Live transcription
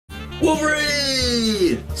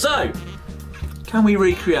Wolverine! So, can we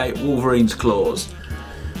recreate Wolverine's claws?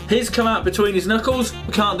 His come out between his knuckles.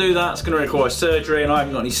 We can't do that, it's going to require surgery, and I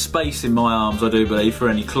haven't got any space in my arms, I do believe, for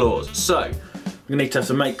any claws. So, we need to have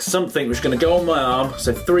to make something which is going to go on my arm,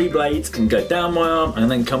 so 3 blades can go down my arm and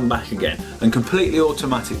then come back again, and completely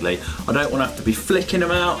automatically. I don't want to have to be flicking them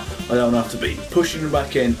out, I don't want to have to be pushing them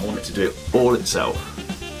back in, I want it to do it all itself.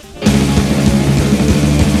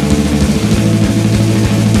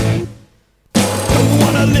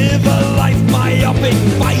 Live a life myopic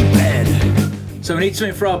biped. So we need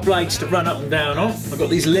something for our blades to run up and down on. I've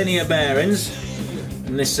got these linear bearings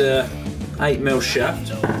and this 8mm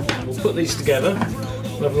shaft. We'll put these together.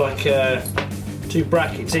 We'll have like 2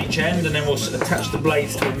 brackets each end, and then we'll attach the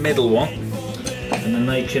blades to a middle one, and then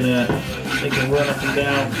they can run up and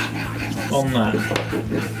down on that.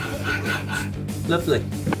 Lovely.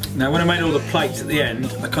 Now when I made all the plates at the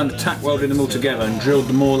end, I kind of tack welded them all together and drilled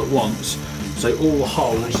them all at once. So all the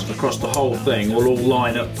holes across the whole thing will all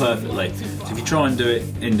line up perfectly. So if you try and do it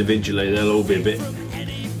individually, they'll all be a bit...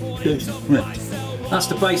 That's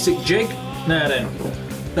the basic jig. Now then,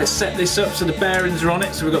 let's set this up so the bearings are on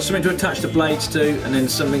it. So we've got something to attach the blades to, and then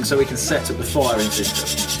something so we can set up the firing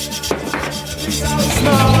system.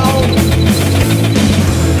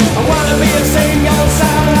 I wanna be a single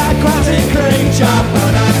sound aquatic creature. I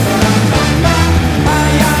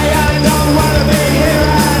don't wanna be here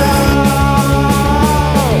at all.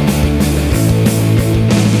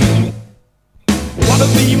 Wanna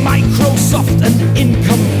be Microsoft and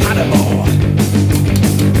incompatible.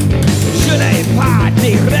 Je n'ai pas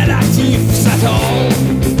de relatifs at all.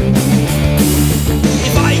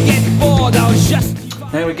 If I get bored, I'll just...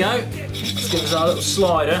 There we go. Let's give us our little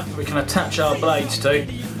slider we can attach our blades to,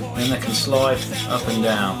 and they can slide up and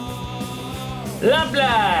down.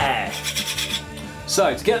 Lovely!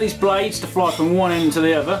 So to get these blades to fly from one end to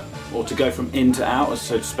the other, or to go from in to out,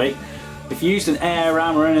 so to speak, if you used an air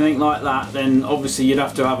ram or anything like that, then obviously you'd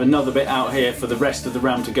have to have another bit out here for the rest of the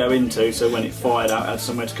ram to go into, so when it fired out it had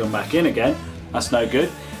somewhere to come back in again. That's no good.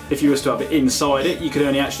 If you was to have it inside it, you could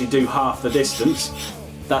only actually do half the distance.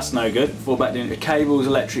 That's no good. Fall back down to cables,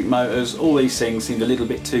 electric motors, all these things seemed a little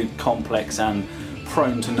bit too complex and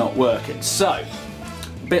prone to not working. So, a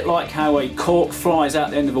bit like how a cork flies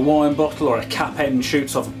out the end of a wine bottle or a cap end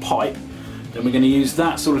shoots off a pipe, then we're going to use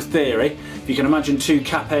that sort of theory. If you can imagine 2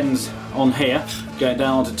 cap ends on here, going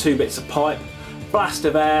down onto 2 bits of pipe, blast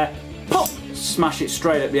of air, pop, smash it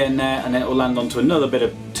straight at the end there, and then it will land onto another bit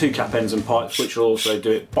of 2 cap ends and pipes, which will also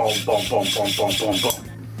do it bomb, bomb, bomb, bomb, bomb, bomb, bomb.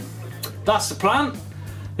 That's the plan.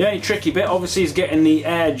 The only tricky bit obviously is getting the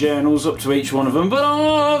air journals up to each one of them, but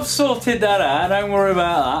I've sorted that out, don't worry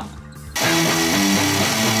about that.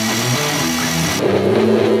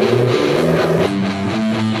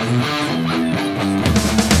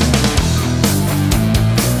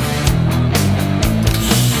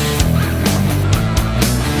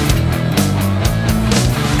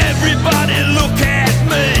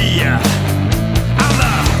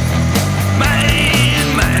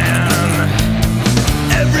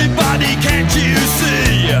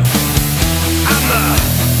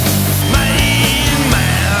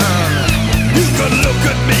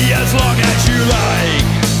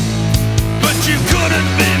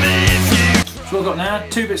 So what I've got now,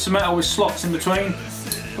 2 bits of metal with slots in between.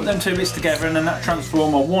 Put them 2 bits together, and then that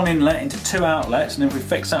transforms our 1 inlet into 2 outlets, and then if we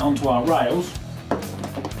fix that onto our rails,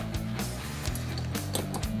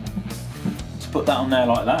 let's put that on there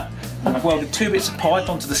like that. And I've welded 2 bits of pipe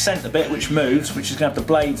onto the centre bit which moves, which is going to have the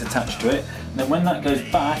blades attached to it. And then when that goes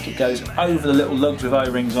back, it goes over the little lugs with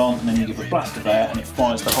O-rings on, and then you give a blast of air and it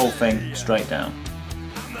fires the whole thing straight down.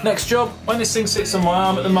 Next job, when this thing sits on my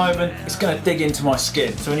arm at the moment, it's going to dig into my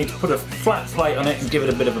skin. So we need to put a flat plate on it and give it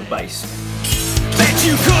a bit of a base. Bet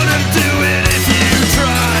you couldn't do it if you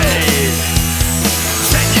tried.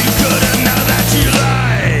 Said you couldn't, now that you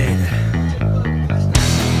lied.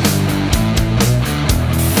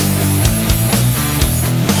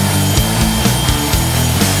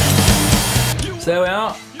 So there we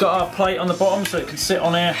are, got our plate on the bottom so it can sit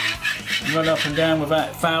on here and run up and down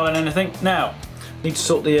without fouling anything. Now, need to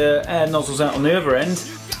sort the air nozzles out on the other end.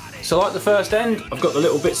 So like the first end, I've got the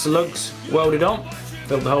little bits of lugs welded on,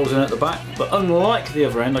 filled the holes in at the back, but unlike the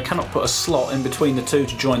other end, I cannot put a slot in between the 2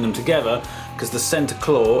 to join them together, because the centre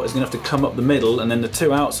claw is going to have to come up the middle, and then the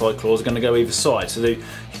 2 outside claws are going to go either side, so you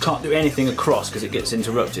can't do anything across because it gets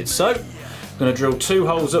interrupted. So I'm going to drill 2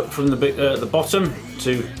 holes up from the bottom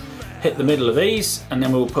to hit the middle of these, and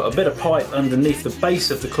then we'll put a bit of pipe underneath the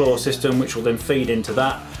base of the claw system, which will then feed into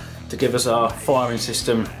that to give us our firing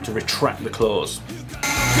system to retract the claws.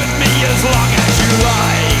 Could be as long as you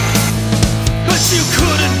like, but you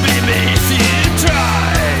couldn't be me.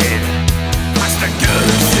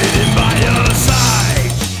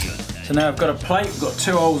 So now I've got a plate, we've got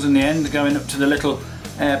 2 holes in the end going up to the little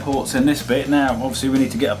air ports in this bit. Now obviously we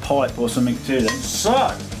need to get a pipe or something to them. So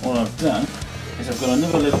what I've done is I've got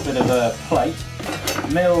another little bit of a plate,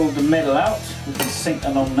 milled the middle out, we can sink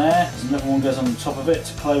that on there, there's another one goes on the top of it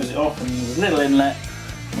to close it off, and there's a little inlet,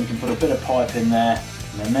 we can put a bit of pipe in there,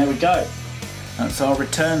 and then there we go. That's our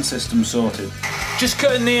return system sorted. Just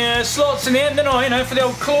cutting the slots in the end, didn't I, you know, for the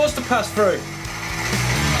old claws to pass through.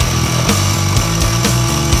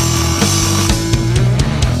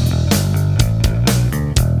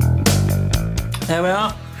 There we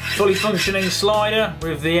are, fully functioning slider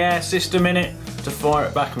with the air system in it to fire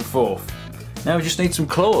it back and forth. Now we just need some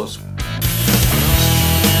claws.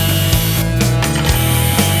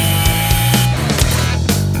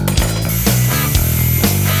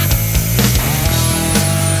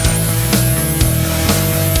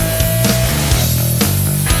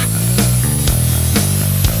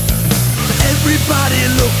 Everybody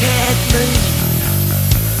look at me.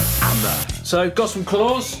 So got some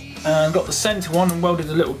claws and got the centre one and welded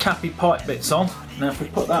the little cappy pipe bits on. Now if we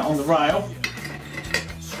put that on the rail,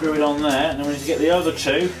 screw it on there, and then we need to get the other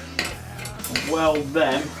two and weld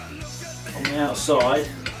them on the outside,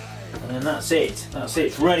 and then that's it. That's it,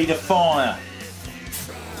 it's ready to fire.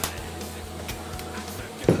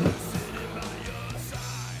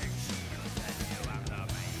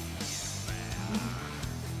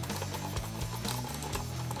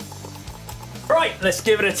 Right, let's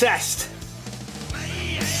give it a test.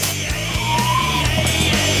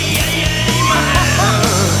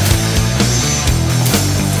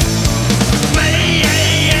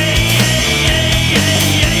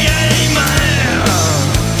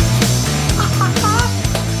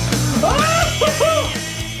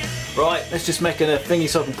 Right, let's just make a thingy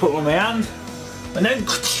so I can put it on my hand, and then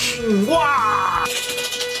wah!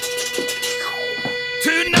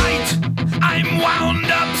 Tonight I'm wound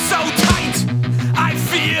up so tight, I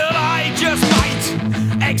feel I just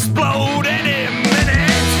might explode any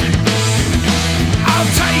minute. I'll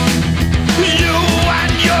take you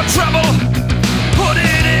and your trouble, put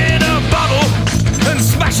it in a bottle and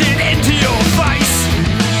smash it into your face.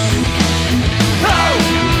 Oh,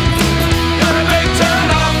 you're a big turn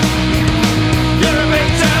off, you're a big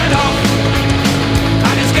turn off,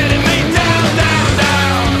 and it's getting me down, down,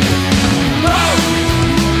 down. Oh,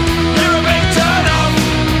 you're a big turn off,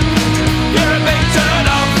 you're a big turn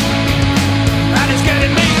off, and it's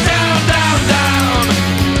getting me down, down, down,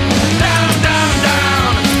 down, down,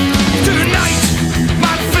 down. Tonight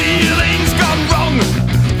my feelings gone wrong.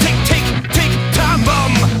 Tick, tick, tick, time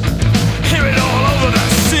bomb. Hear it all over the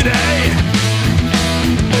city.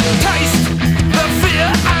 Taste the fear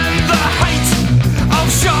and the hate of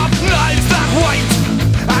sharp knives that wait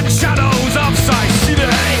and shadows of City.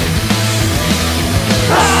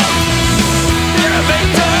 Oh, you're a big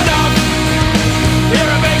turn off,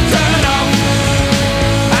 you're a big turn off,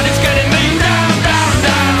 and it's getting me down, down,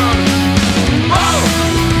 down. Oh,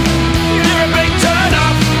 you're a big turn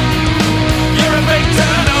off, you're a big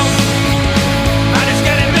turn off, and it's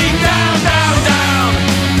getting me down, down, down,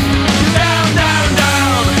 down, down,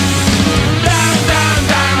 down, down, down,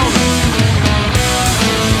 down.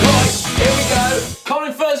 Right, here we go.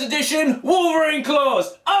 Colin First edition, Wolverine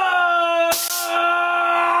claws. Ah!